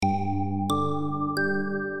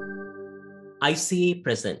ICA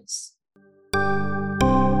presents.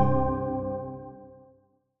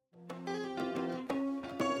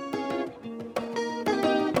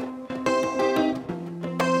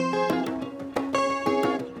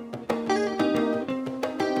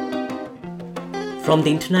 From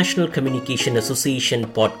the International Communication Association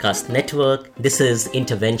Podcast Network, this is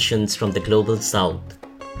Interventions from the Global South.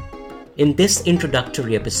 In this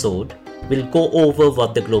introductory episode, we'll go over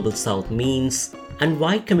what the Global South means and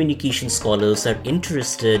why communication scholars are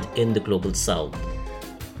interested in the Global South.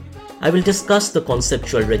 I will discuss the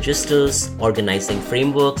conceptual registers, organizing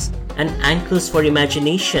frameworks, and anchors for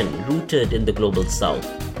imagination rooted in the Global South,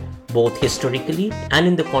 both historically and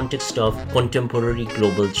in the context of contemporary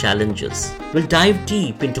global challenges. We'll dive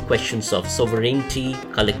deep into questions of sovereignty,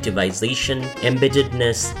 collectivization,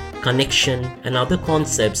 embeddedness, connection, and other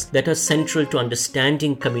concepts that are central to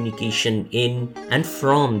understanding communication in and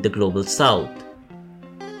from the Global South.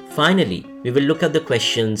 Finally, we will look at the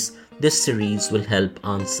questions this series will help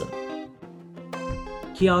answer.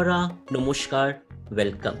 Kiara, Namaskar,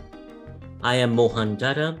 welcome. I am Mohan,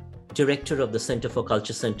 Director of the Center for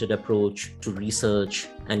Culture-Centered Approach to Research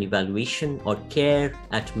and Evaluation, or CARE,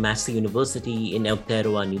 at Massey University in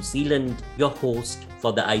Aotearoa, New Zealand, your host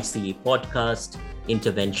for the ICA podcast,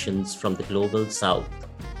 Interventions from the Global South.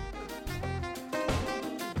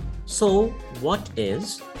 So, what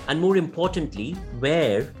is, and more importantly,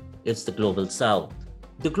 where is the Global South?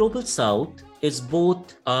 The Global South is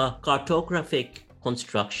both a cartographic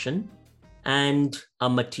construction and a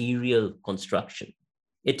material construction.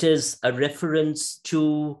 It is a reference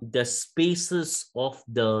to the spaces of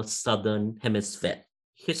the Southern Hemisphere,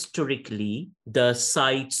 historically the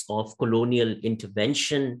sites of colonial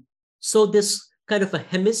intervention. So this kind of a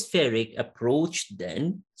hemispheric approach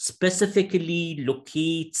then specifically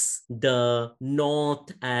locates the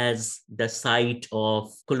North as the site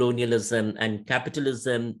of colonialism and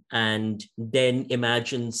capitalism, and then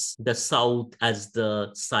imagines the South as the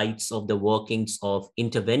sites of the workings of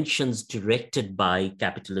interventions directed by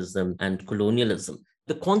capitalism and colonialism.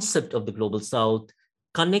 The concept of the Global South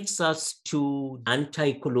connects us to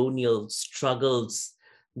anti-colonial struggles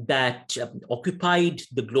that occupied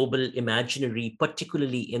the global imaginary,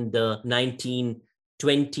 particularly in the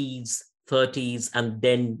 1920s, 30s, and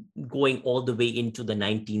then going all the way into the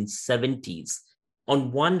 1970s.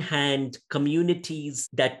 On one hand, communities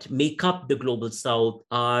that make up the Global South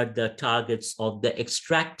are the targets of the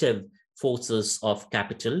extractive forces of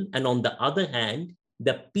capital. And on the other hand,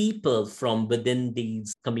 the people from within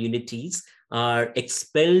these communities are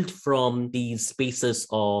expelled from these spaces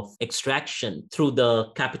of extraction through the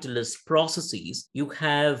capitalist processes. You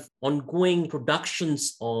have ongoing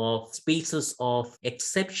productions of spaces of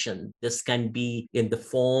exception. This can be in the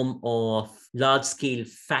form of large-scale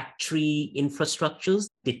factory infrastructures,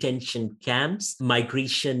 detention camps,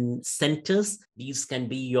 migration centers. These can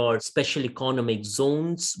be your special economic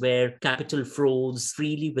zones where capital flows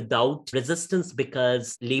freely without resistance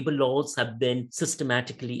because labor laws have been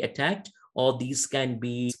systematically attacked. Or these can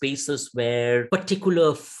be spaces where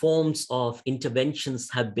particular forms of interventions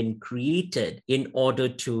have been created in order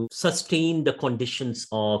to sustain the conditions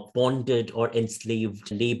of bonded or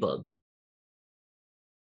enslaved labor.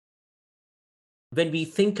 When we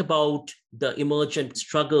think about the emergent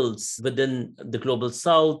struggles within the Global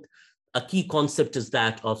South, a key concept is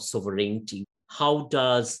that of sovereignty. How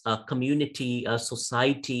does a community, a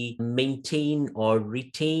society maintain or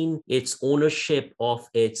retain its ownership of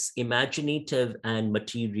its imaginative and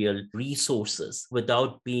material resources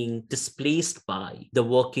without being displaced by the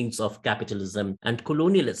workings of capitalism and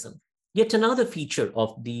colonialism? Yet another feature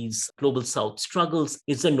of these Global South struggles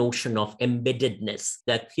is the notion of embeddedness,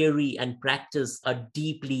 that theory and practice are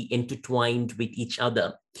deeply intertwined with each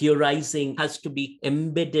other. Theorizing has to be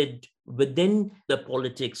embedded within the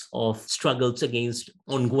politics of struggles against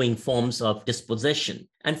ongoing forms of dispossession.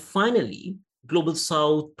 And finally, Global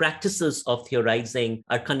South practices of theorizing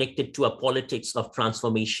are connected to a politics of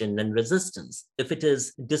transformation and resistance. If it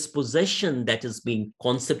is dispossession that is being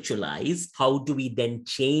conceptualized, how do we then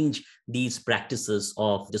change these practices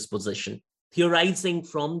of dispossession? Theorizing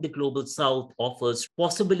from the Global South offers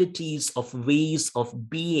possibilities of ways of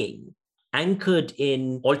being anchored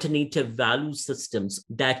in alternative value systems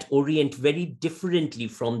that orient very differently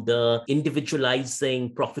from the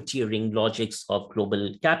individualizing, profiteering logics of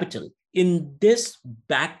global capital. In this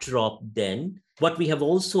backdrop, then, what we have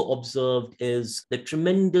also observed is the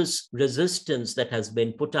tremendous resistance that has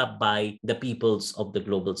been put up by the peoples of the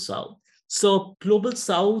Global South. So Global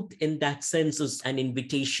South, in that sense, is an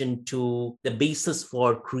invitation to the basis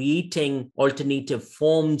for creating alternative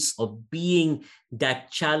forms of being that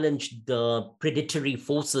challenge the predatory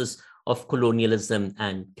forces of colonialism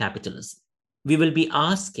and capitalism. We will be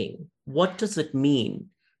asking, what does it mean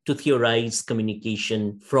to theorize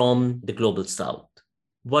communication from the global south?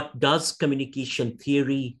 What does communication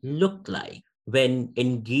theory look like when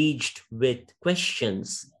engaged with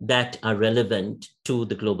questions that are relevant to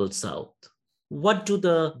the global south? What do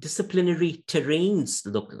the disciplinary terrains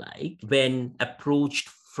look like when approached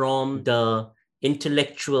from the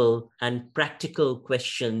intellectual and practical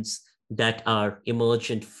questions that are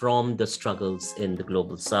emergent from the struggles in the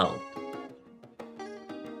global south?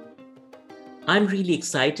 I'm really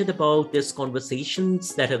excited about these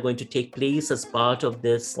conversations that are going to take place as part of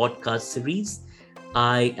this podcast series.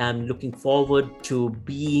 I am looking forward to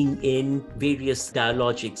being in various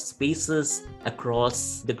dialogic spaces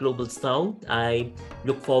across the global south. I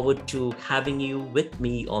look forward to having you with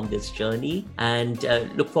me on this journey and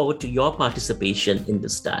look forward to your participation in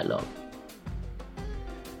this dialogue.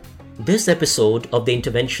 This episode of the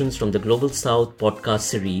Interventions from the Global South podcast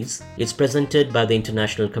series is presented by the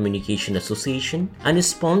International Communication Association and is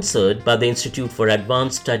sponsored by the Institute for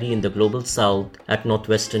Advanced Study in the Global South at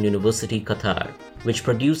Northwestern University, Qatar, which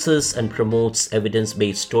produces and promotes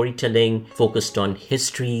evidence-based storytelling focused on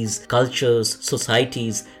histories, cultures,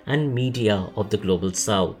 societies, and media of the Global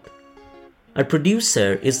South. Our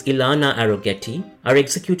producer is Ilana Arroghetti. Our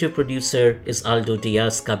executive producer is Aldo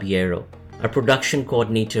Diaz Caballero. Our production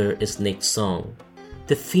coordinator is Nick Song.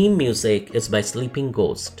 The theme music is by Sleeping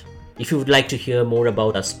Ghost. If you would like to hear more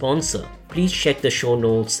about our sponsor, please check the show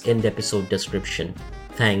notes in the episode description.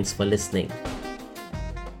 Thanks for listening.